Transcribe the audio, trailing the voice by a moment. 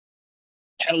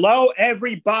Hello,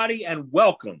 everybody, and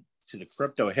welcome to the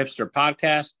Crypto Hipster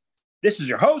podcast. This is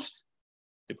your host,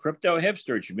 the Crypto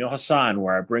Hipster, Jamil Hassan,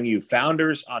 where I bring you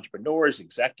founders, entrepreneurs,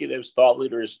 executives, thought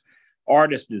leaders,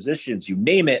 artists, musicians, you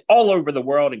name it, all over the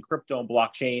world in crypto and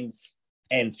blockchain.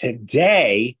 And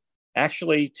today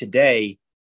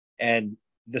and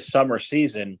the summer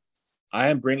season, I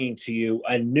am bringing to you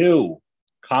a new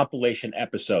compilation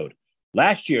episode.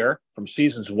 Last year, from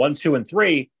seasons 1, 2, and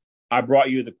 3, I brought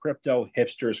you the Crypto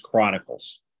Hipsters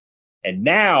Chronicles. And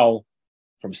now,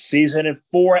 from season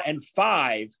 4 and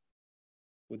 5,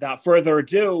 without further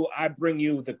ado, I bring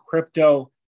you the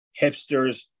Crypto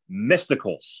Hipsters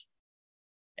Mysticals.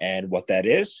 And what that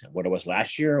is, what it was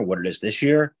last year, and what it is this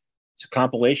year, it's a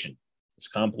compilation. It's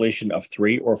a compilation of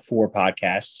 3 or 4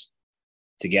 podcasts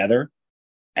together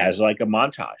as like a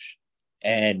montage.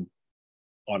 And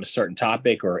on a certain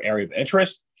topic or area of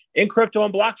interest in crypto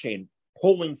and blockchain,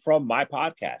 pulling from my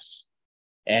podcasts.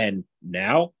 And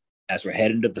now, as we're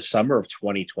heading into the summer of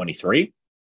 2023,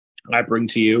 I bring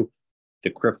to you the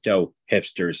Crypto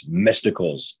Hipsters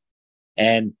Mysticals.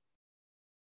 And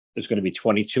there's going to be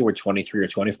 22 or 23 or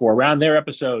 24 around their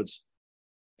episodes.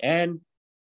 And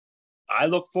I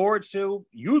look forward to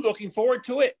you looking forward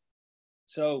to it.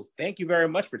 So thank you very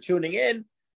much for tuning in.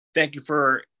 Thank you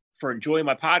for enjoying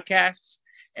my podcasts.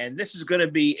 And this is going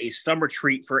to be a summer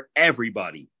treat for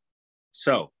everybody.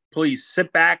 So please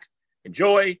sit back,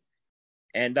 enjoy,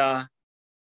 and let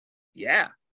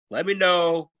me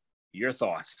know your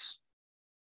thoughts.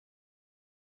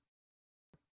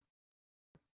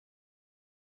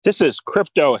 This is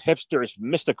Crypto Hipsters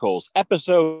Mysticals,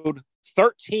 episode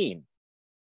 13,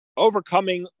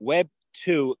 Overcoming Web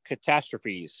 2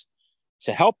 Catastrophes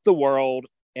to Help the World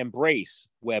Embrace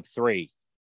Web 3.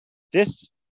 This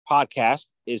podcast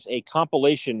is a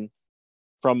compilation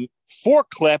from 4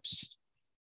 clips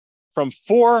from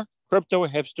 4 Crypto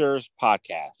Hipsters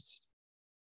podcasts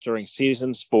during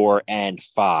seasons 4 and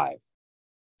 5.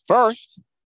 First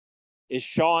is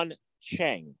Sean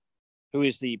Cheng, who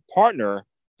is a partner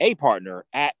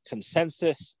at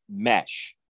Consensus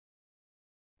Mesh.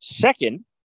 Second,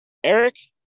 Eric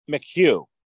McHugh,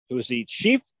 who is the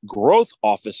Chief Growth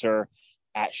Officer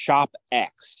at ShopX.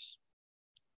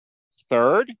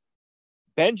 Third,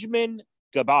 Benjamin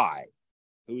Gabai,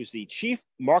 who is the Chief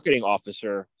Marketing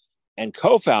Officer and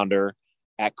co-founder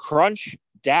at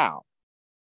CrunchDAO.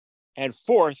 And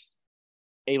fourth,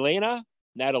 Elena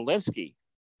Nadolinsky,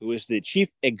 who is the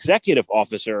Chief Executive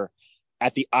Officer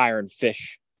at the Iron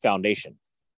Fish Foundation.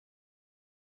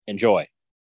 Enjoy.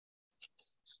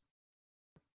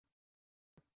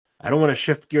 I don't want to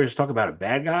shift gears to talk about a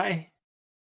bad guy,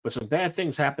 but some bad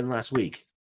things happened last week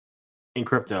in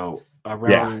crypto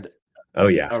around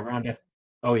FTX.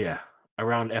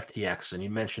 And you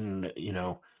mentioned,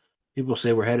 people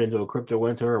say we're headed into a crypto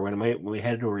winter, or when we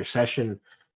head into a recession.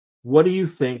 What do you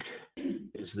think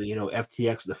is the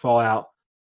FTX, the fallout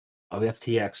of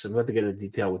FTX? I'm not to get into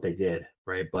detail what they did,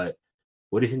 right? But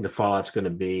what do you think the fallout's going to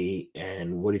be,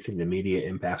 and what do you think the media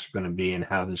impacts are going to be, and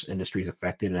how this industry is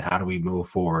affected, and how do we move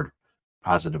forward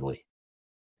positively?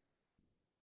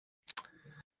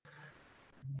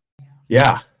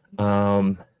 Yeah,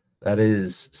 that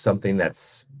is something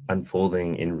that's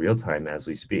unfolding in real time as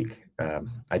we speak.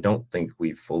 I don't think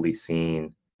we've fully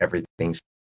seen everything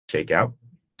shake out.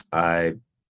 I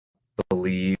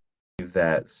believe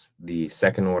that the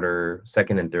second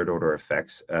and third order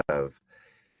effects of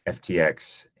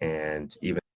FTX and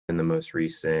even in the most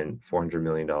recent $400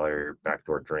 million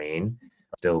backdoor drain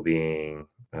still being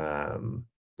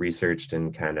researched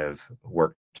and kind of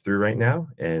worked through right now.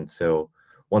 And so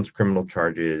once criminal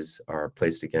charges are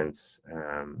placed against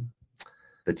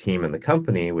the team and the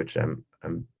company, which I'm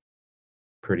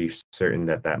pretty certain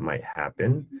that might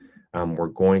happen, we're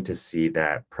going to see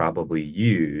that probably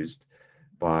used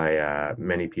by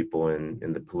many people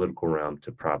in the political realm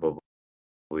to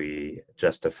probably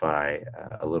justify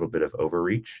a little bit of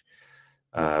overreach.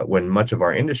 When much of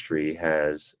our industry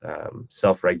has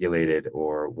self-regulated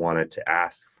or wanted to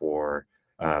ask for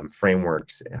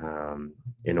frameworks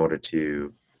in order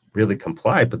to really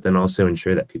comply, but then also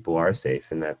ensure that people are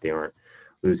safe and that they aren't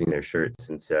losing their shirts.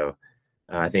 And so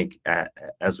I think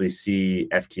as we see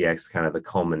FTX kind of the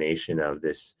culmination of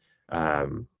this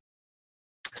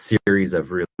series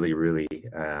of really, really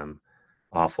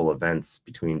awful events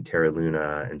between Terra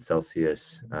Luna and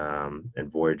Celsius and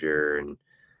Voyager and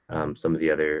some of the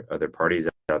other parties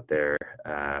out there,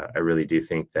 I really do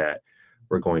think that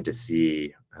we're going to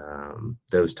see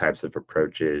those types of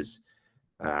approaches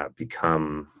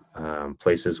become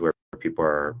places where people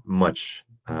are much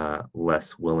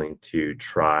less willing to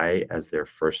try as their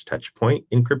first touch point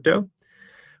in crypto.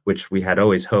 which we had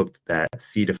always hoped that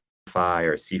C2Fi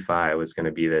or CFI was going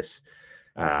to be this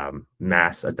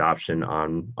mass adoption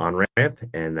on ramp,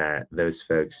 and that those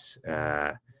folks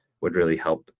would really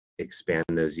help expand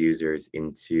those users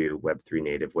into Web3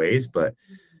 native ways. But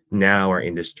now our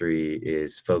industry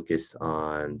is focused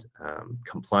on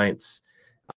compliance,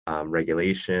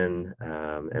 regulation,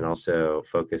 and also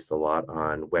focused a lot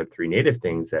on Web3 native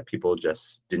things that people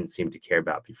just didn't seem to care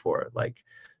about before, like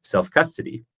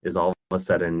self-custody is all of a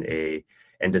sudden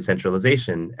and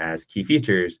decentralization as key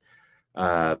features.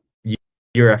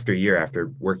 Year after year,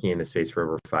 after working in the space for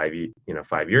over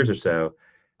 5 years or so,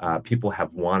 people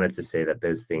have wanted to say that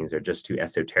those things are just too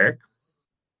esoteric,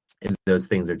 and those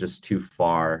things are just too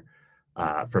far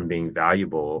from being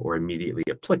valuable or immediately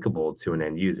applicable to an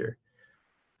end user.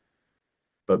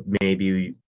 But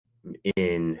maybe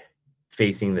in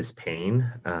facing this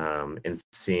pain and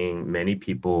seeing many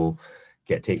people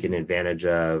get taken advantage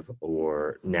of,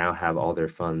 or now have all their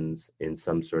funds in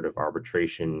some sort of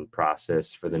arbitration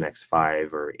process for the next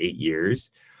 5 or 8 years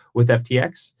with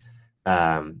FTX,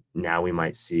 now we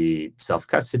might see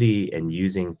self-custody and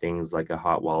using things like a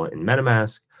hot wallet in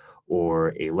MetaMask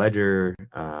or a Ledger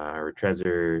or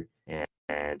Trezor,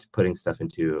 and putting stuff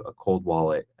into a cold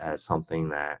wallet as something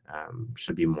that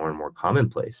should be more and more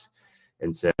commonplace.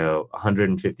 And so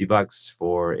 $150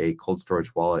 for a cold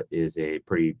storage wallet is a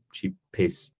pretty cheap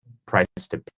price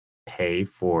to pay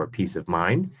for peace of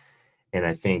mind. And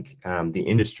I think the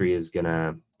industry is going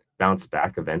to bounce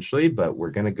back eventually, but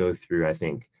we're going to go through, I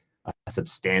think, a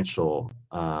substantial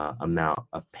amount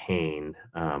of pain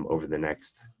over the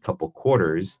next couple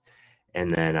quarters,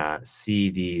 and then see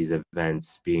these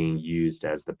events being used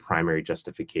as the primary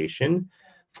justification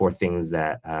for things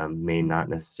that may not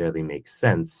necessarily make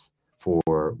sense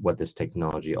for what this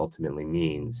technology ultimately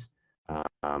means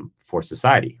for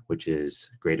society, which is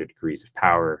greater degrees of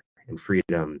power and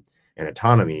freedom and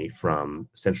autonomy from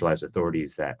centralized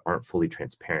authorities that aren't fully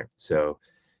transparent. So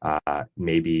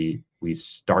maybe we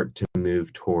start to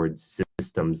move towards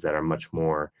systems that are much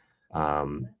more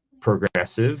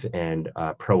progressive and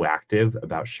proactive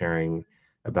about sharing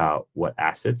about what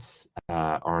assets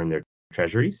are in their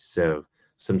treasuries. So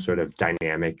some sort of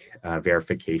dynamic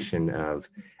verification of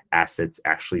assets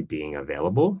actually being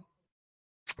available.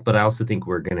 But I also think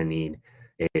we're going to need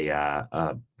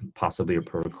a possibly a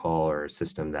protocol or a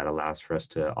system that allows for us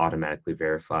to automatically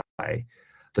verify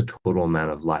the total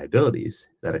amount of liabilities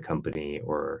that a company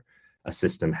or a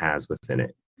system has within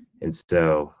it. And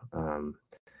so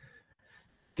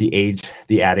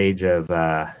the adage of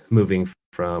moving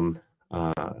from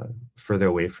further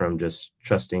away from just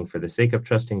trusting for the sake of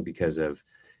trusting because of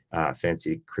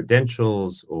fancy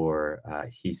credentials or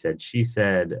he said, she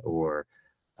said, or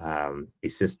a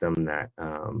system that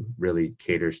really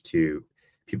caters to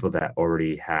people that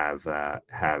already have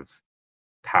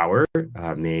power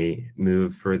may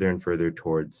move further and further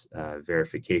towards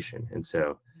verification. And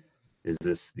so is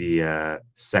this the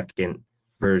second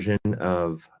version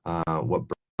of what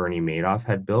Bernie Madoff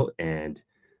had built, and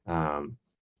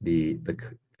the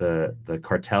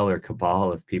cartel or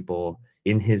cabal of people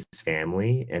in his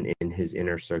family and in his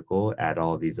inner circle at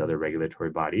all these other regulatory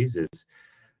bodies? Is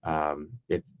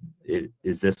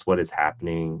this what is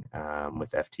happening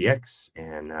with FTX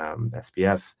and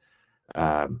SBF?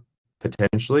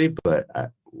 Potentially,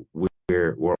 but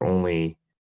we're only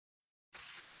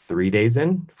 3 days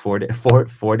in,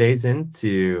 four days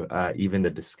into even the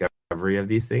discovery of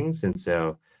these things, and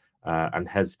so I'm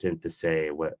hesitant to say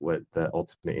what the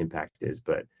ultimate impact is,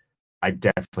 but I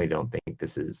definitely don't think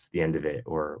this is the end of it,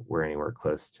 or we're anywhere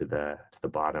close to the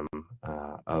bottom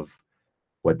of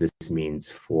what this means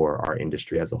for our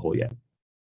industry as a whole yet.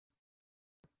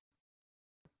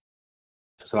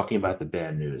 Talking about the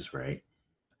bad news, right?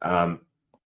 I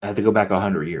have to go back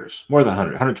 100 years, more than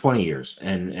 100, 120 years.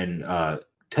 And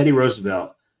Teddy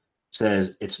Roosevelt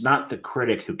says it's not the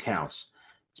critic who counts.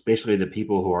 It's basically the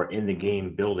people who are in the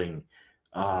game building.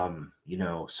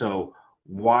 So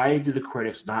why do the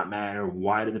critics not matter?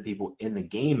 Why do the people in the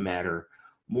game matter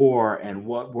more? And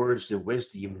what words of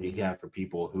wisdom do you have for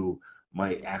people who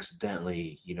might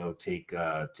accidentally, take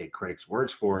critics'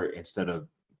 words for it instead of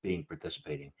being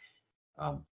participating?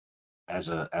 As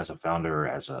a founder,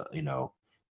 as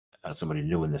somebody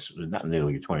new in this, not new,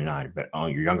 you're 29, but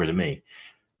you're younger than me.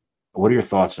 What are your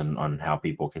thoughts on how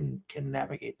people can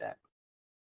navigate that?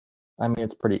 I mean,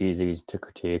 it's pretty easy to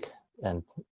critique, and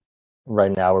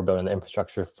right now we're building the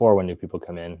infrastructure for when new people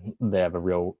come in, they have a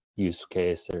real use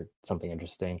case or something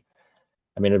interesting.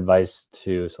 I mean, advice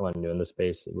to someone new in the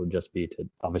space would just be to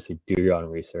obviously do your own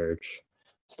research,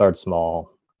 start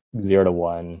small, 0 to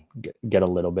 1, get a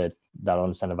little bit. That'll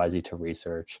incentivize you to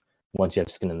research. once you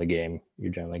have skin in the game,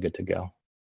 you're generally good to go.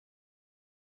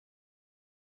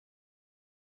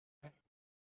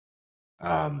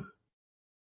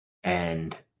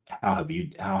 And how have you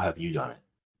done it?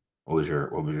 What was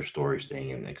your story staying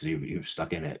in there? Because you've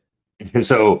stuck in it.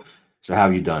 So how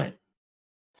have you done it?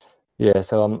 Yeah,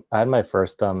 so I had my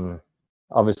first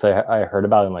obviously I heard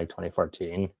about it in like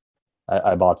 2014.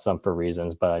 I bought some for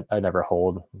reasons, but I never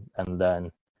hold. And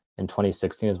then in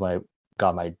 2016 is when I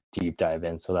got my deep dive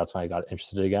in, so that's when I got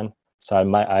interested again. So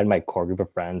I had my core group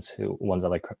of friends who ones that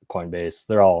like Coinbase.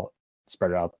 They're all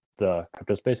spread out the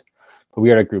crypto space, but we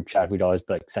had a group chat. We'd always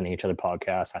be like sending each other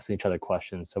podcasts, asking each other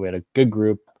questions. So we had a good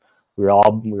group. We were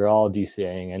all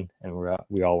DCAing and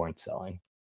we all weren't selling.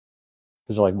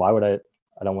 Because like, why would I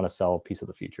don't want to sell a piece of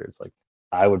the future. It's like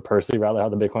I would personally rather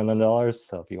have the Bitcoin than dollars.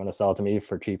 So if you want to sell it to me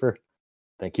for cheaper,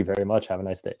 thank you very much. Have a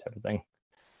nice day, type of thing.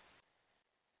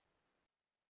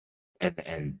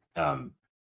 And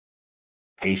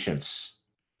patience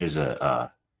is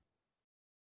a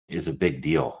big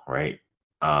deal, right?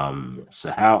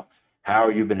 So how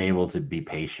have you been able to be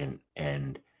patient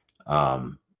and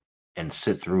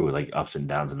sit through like ups and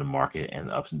downs in the market and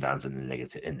the ups and downs in the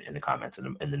negative in the comments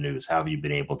and in the news? How have you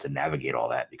been able to navigate all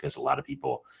that? Because a lot of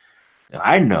people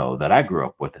I know that I grew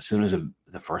up with, as soon as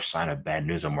the first sign of bad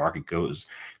news on market goes,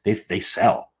 they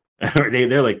sell.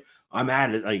 They're like, I'm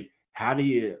at it. Like, how do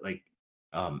you like?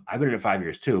 I've been in it 5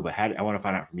 years too, but I want to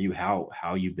find out from you how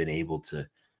you've been able to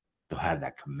have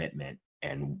that commitment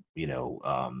and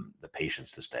the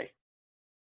patience to stay.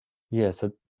 Yeah,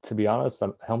 so to be honest, I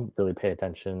don't really pay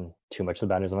attention too much to the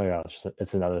bad news. Oh my gosh,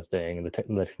 it's another thing. The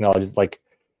technology is like,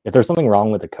 if there's something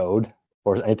wrong with the code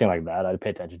or anything like that, I'd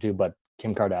pay attention to. But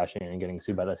Kim Kardashian and getting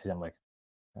sued by the SEC, I'm like,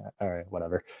 all right,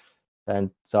 whatever. And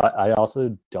so I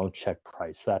also don't check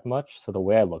price that much. So the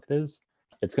way I look at it is,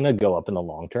 it's going to go up in the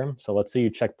long term. So let's say you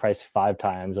check price 5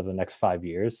 times over the next 5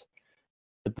 years.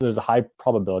 There's a high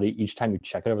probability each time you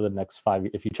check it over the next 5,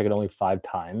 if you check it only 5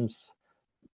 times,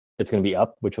 it's going to be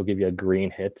up, which will give you a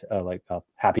green hit, like a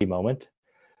happy moment.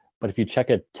 But if you check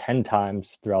it 10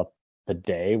 times throughout the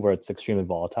day where it's extremely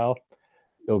volatile,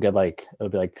 it'll be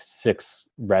like 6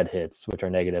 red hits, which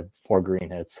are negative, 4 green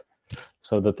hits.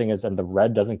 So the thing is, and the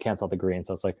red doesn't cancel out the green.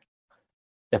 So it's like,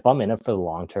 if I'm in it for the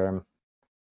long term,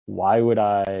 why would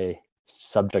I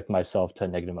subject myself to a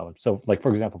negative moment? So like,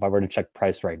 for example, if I were to check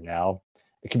price right now,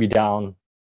 it could be down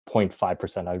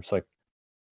 0.5%. I'm just like,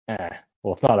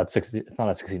 well, it's not at 60, it's not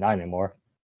at 69 anymore.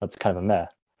 That's kind of a meh,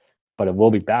 but it will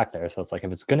be back there. So it's like,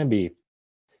 if it's going to be,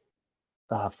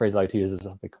 phrase I like to use is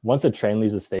like, once a train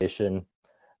leaves the station,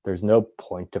 there's no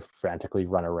point to frantically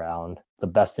run around. The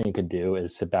best thing you could do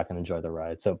is sit back and enjoy the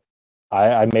ride. So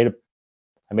I made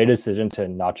a decision to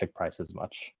not check price as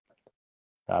much.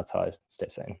 That's how I stay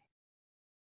sane.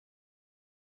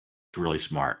 It's really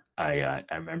smart. I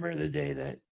remember the day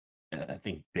that I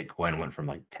think Bitcoin went from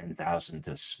like 10,000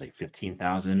 to like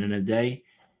 15,000 in a day,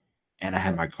 and I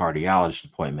had my cardiologist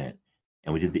appointment,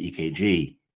 and we did the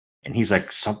EKG, and he's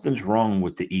like, something's wrong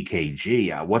with the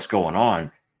EKG. What's going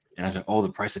on? And I was like, oh, the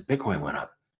price of Bitcoin went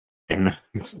up, and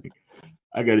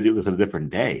I got to do this on a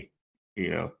different day,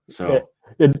 So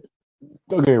Don't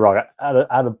get me wrong. At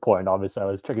a point, obviously, I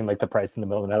was checking like the price in the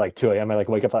middle of the night, like 2 a.m. I like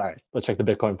wake up, all right, let's check the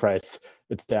Bitcoin price.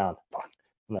 It's down,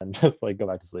 and then just like go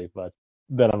back to sleep. But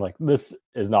then I'm like, this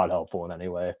is not helpful in any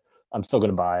way. I'm still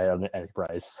gonna buy at any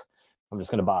price. I'm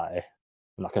just gonna buy.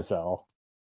 I'm not gonna sell.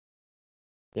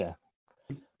 Yeah.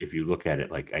 if you look at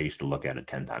it, like I used to look at it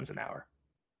 10 times an hour.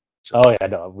 So, oh yeah,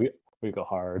 no, we go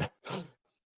hard.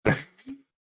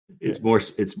 It's more.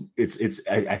 It's.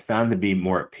 I found to be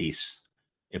more at peace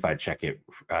if I check it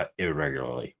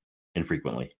irregularly,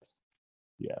 infrequently.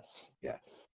 Yes. Yeah.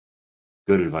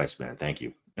 Good advice, man. Thank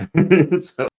you.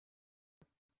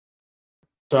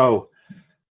 so,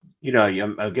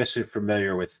 I guess you're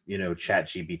familiar with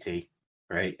ChatGPT,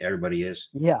 right? Everybody is.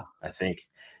 Yeah. I think,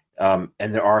 and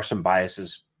there are some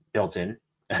biases built in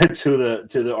to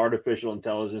the artificial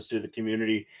intelligence, to the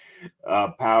community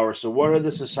power. So, what are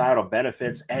the societal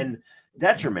benefits and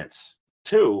detriments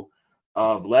too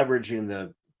of leveraging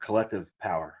the collective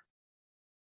power?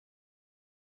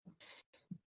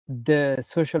 The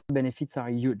social benefits are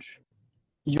huge.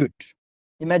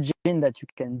 Imagine that you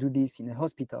can do this in a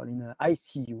hospital, in an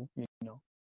ICU,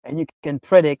 and you can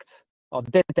predict or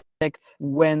detect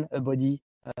when a body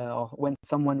or when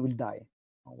someone will die,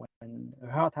 or when a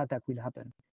heart attack will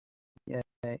happen.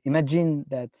 Imagine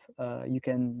that you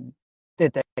can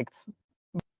detect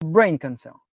brain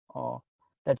cancer, or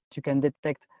that you can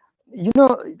detect,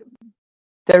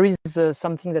 there is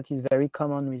something that is very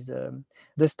common with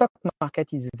the stock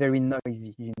market is very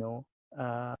noisy.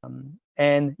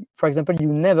 And for example,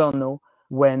 you never know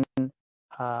when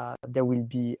there will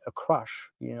be a crash,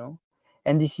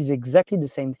 and this is exactly the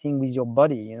same thing with your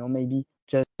body. Maybe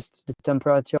just the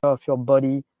temperature of your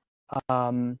body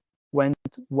went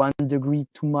 1 degree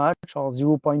too much or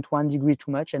 0.1 degree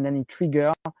too much, and then it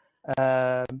triggers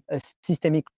a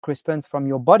systemic response from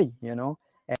your body,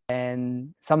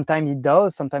 and sometimes it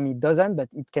does, sometimes it doesn't, but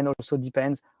it can also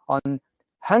depend on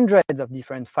hundreds of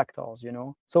different factors,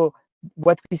 So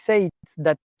what we say is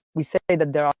that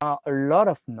there are a lot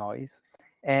of noise,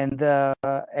 and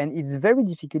it's very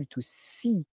difficult to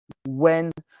see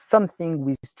when something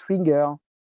will trigger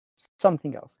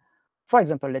something else. For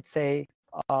example, let's say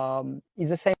it's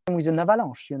the same with an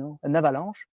avalanche. An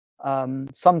avalanche,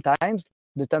 sometimes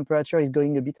the temperature is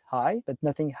going a bit high, but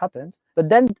nothing happens. But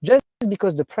then just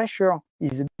because the pressure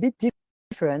is a bit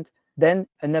different, then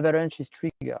an avalanche is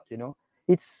triggered.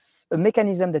 It's a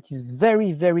mechanism that is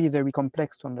very, very, very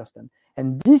complex to understand.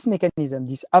 And this mechanism,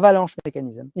 this avalanche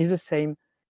mechanism, is the same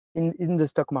in the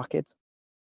stock market.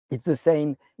 It's the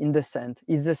same in the scent.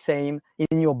 It's the same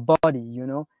in your body.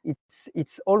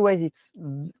 It's always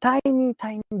tiny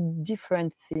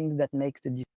different things that makes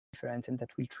the difference and that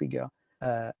will trigger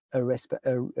a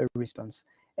response.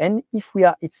 And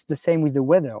it's the same with the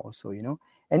weather also.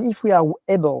 And if we are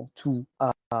able to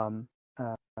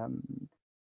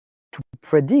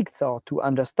predict or to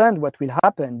understand what will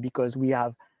happen, because we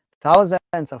have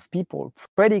thousands of people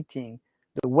predicting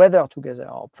the weather together,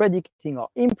 or predicting or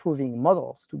improving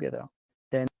models together,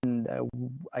 then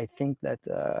I think that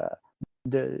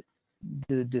the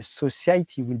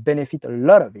society will benefit a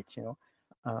lot of it,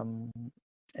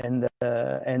 and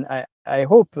I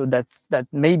hope that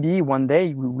maybe one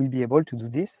day we will be able to do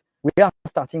this. We are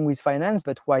starting with finance,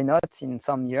 but why not in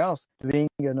some years doing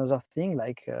another thing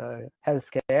like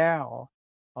healthcare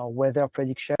or weather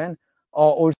prediction,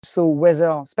 or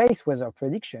also space weather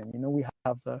prediction. We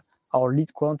have our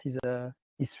lead quant is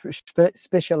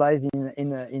specialized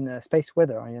in space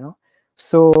weather.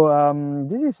 So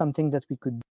this is something that we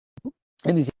could do,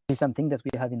 and this is something that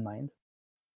we have in mind.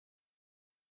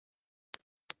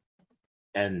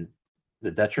 And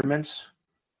the detriments?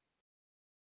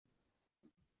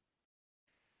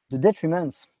 The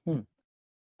detriments,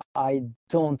 I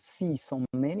don't see so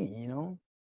many.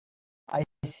 I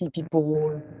see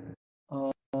people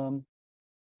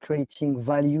creating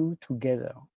value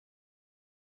together,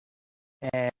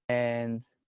 and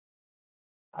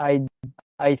I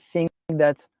think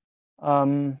that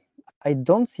I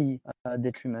don't see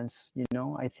detriments.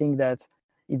 I think that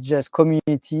it's just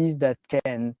communities that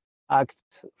can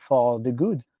act for the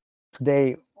good.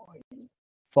 Today,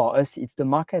 for us, it's the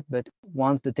market, but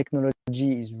once the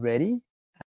technology is ready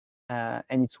and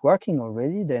it's working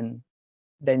already, then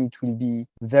it will be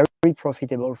very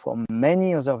profitable for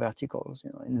many other verticals,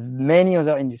 in many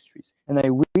other industries. And I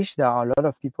wish there are a lot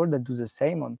of people that do the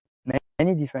same on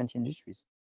many different industries.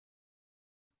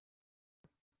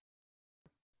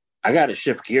 I got to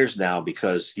shift gears now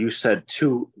because you said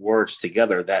two words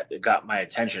together that got my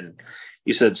attention.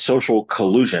 You said social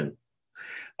collusion.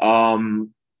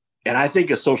 And I think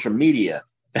of social media.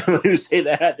 When you say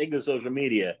that, I think of social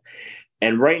media.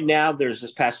 And right now,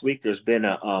 this past week, there's been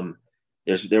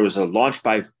there was a launch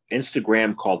by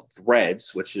Instagram called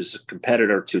Threads, which is a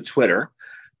competitor to Twitter.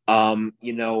 And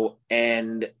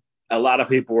a lot of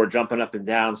people were jumping up and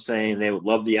down saying they would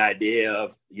love the idea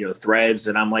of, Threads.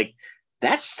 And I'm like,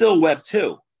 that's still Web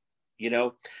 2.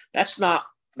 That's not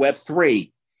Web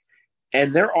 3.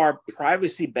 And there are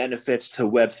privacy benefits to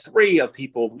Web 3 of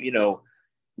people,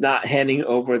 not handing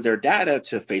over their data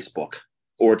to Facebook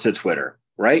or to Twitter,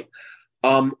 right?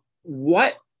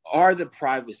 What are the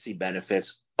privacy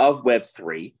benefits of Web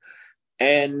 3?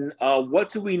 And what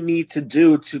do we need to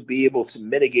do to be able to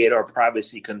mitigate our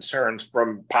privacy concerns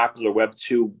from popular Web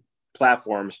 2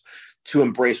 platforms to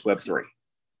embrace Web 3?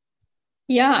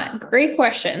 Yeah, great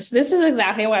questions. This is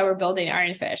exactly why we're building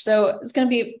Ironfish. So it's going to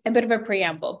be a bit of a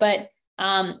preamble, but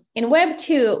in Web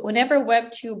 2, whenever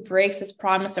Web 2 breaks its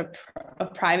promise of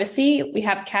privacy, we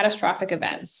have catastrophic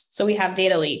events. So we have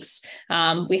data leaks,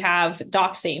 we have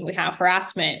doxing, we have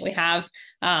harassment, we have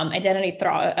identity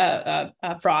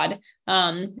fraud.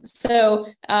 So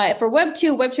for Web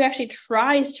 2 actually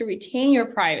tries to retain your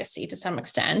privacy to some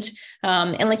extent.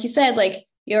 And like you said, like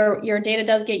your data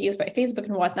does get used by Facebook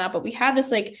and whatnot, but we have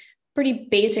this like pretty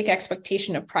basic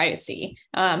expectation of privacy.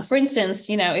 For instance,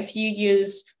 if you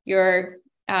use your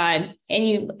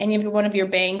any of one of your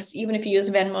banks, even if you use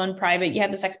Venmo in private, you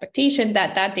have this expectation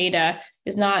that that data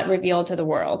is not revealed to the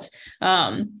world.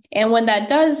 And when that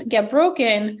does get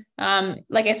broken,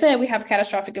 like I said, we have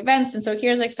catastrophic events. And so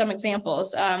here's like some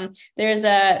examples. There's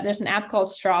an app called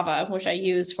Strava, which I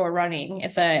use for running.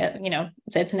 It's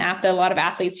an app that a lot of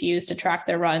athletes use to track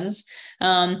their runs.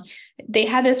 They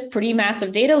had this pretty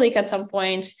massive data leak at some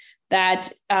point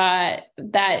that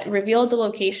revealed the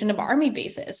location of army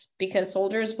bases, because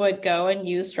soldiers would go and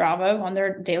use Strava on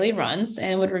their daily runs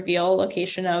and would reveal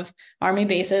location of army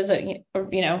bases,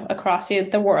 across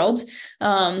the world,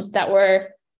 that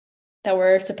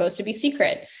were supposed to be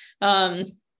secret.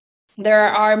 There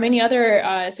are many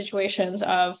other situations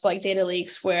of like data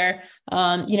leaks where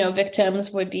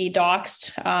victims would be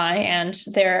doxxed and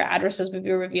their addresses would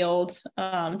be revealed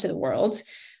to the world.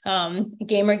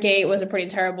 Gamergate was a pretty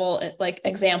terrible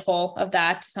example of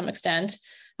that to some extent.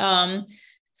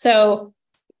 So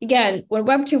again, when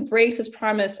Web 2 breaks its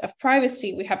promise of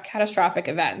privacy, we have catastrophic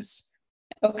events.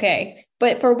 Okay,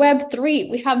 but for Web 3,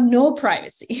 we have no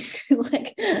privacy.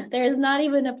 There's not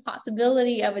even a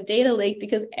possibility of a data leak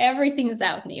because everything is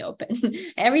out in the open.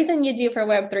 Everything you do for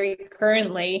Web 3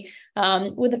 currently,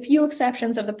 with a few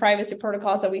exceptions of the privacy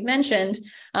protocols that we mentioned,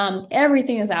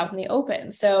 everything is out in the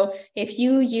open. So if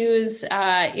you use,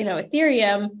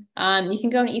 Ethereum, you can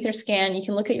go on Etherscan, you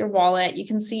can look at your wallet, you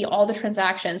can see all the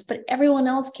transactions, but everyone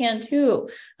else can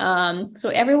too. So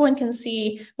everyone can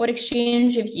see what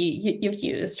exchange you've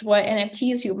used, what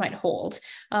NFTs you might hold.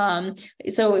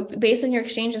 So based on your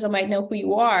exchanges, I might know who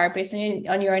you are. Based on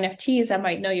your NFTs, I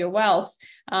might know your wealth.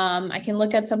 I can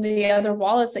look at some of the other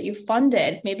wallets that you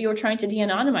funded. Maybe you were trying to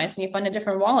de-anonymize and you funded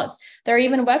different wallets. There are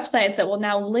even websites that will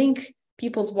now link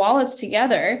people's wallets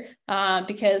together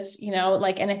because,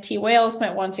 like NFT whales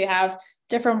might want to have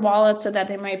different wallets so that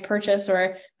they might purchase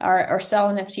or sell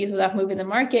NFTs without moving the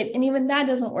market. And even that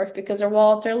doesn't work because their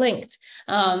wallets are linked.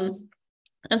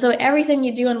 And so everything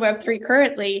you do in Web3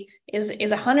 currently is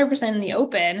 100% in the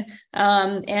open.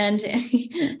 And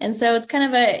so it's kind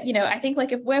of I think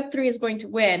like if Web3 is going to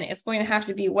win, it's going to have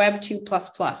to be Web 2++.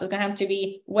 It's going to have to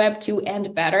be Web 2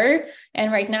 and better.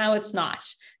 And right now it's not.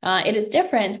 It is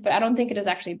different, but I don't think it is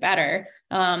actually better.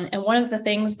 And one of the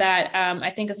things that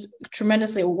I think is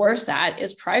tremendously worse at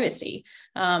is privacy.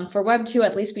 For Web 2,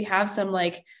 at least we have some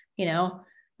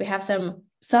we have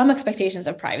some expectations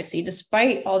of privacy,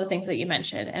 despite all the things that you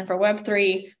mentioned. And for Web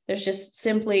 3, there's just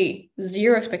simply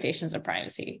zero expectations of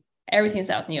privacy.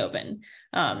 Everything's out in the open.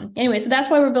 Anyway, so that's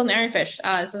why we're building Ironfish.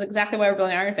 This is exactly why we're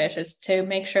building Ironfish, is to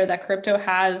make sure that crypto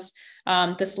has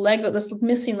this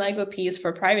missing Lego piece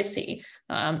for privacy.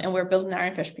 And we're building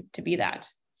Ironfish to be that.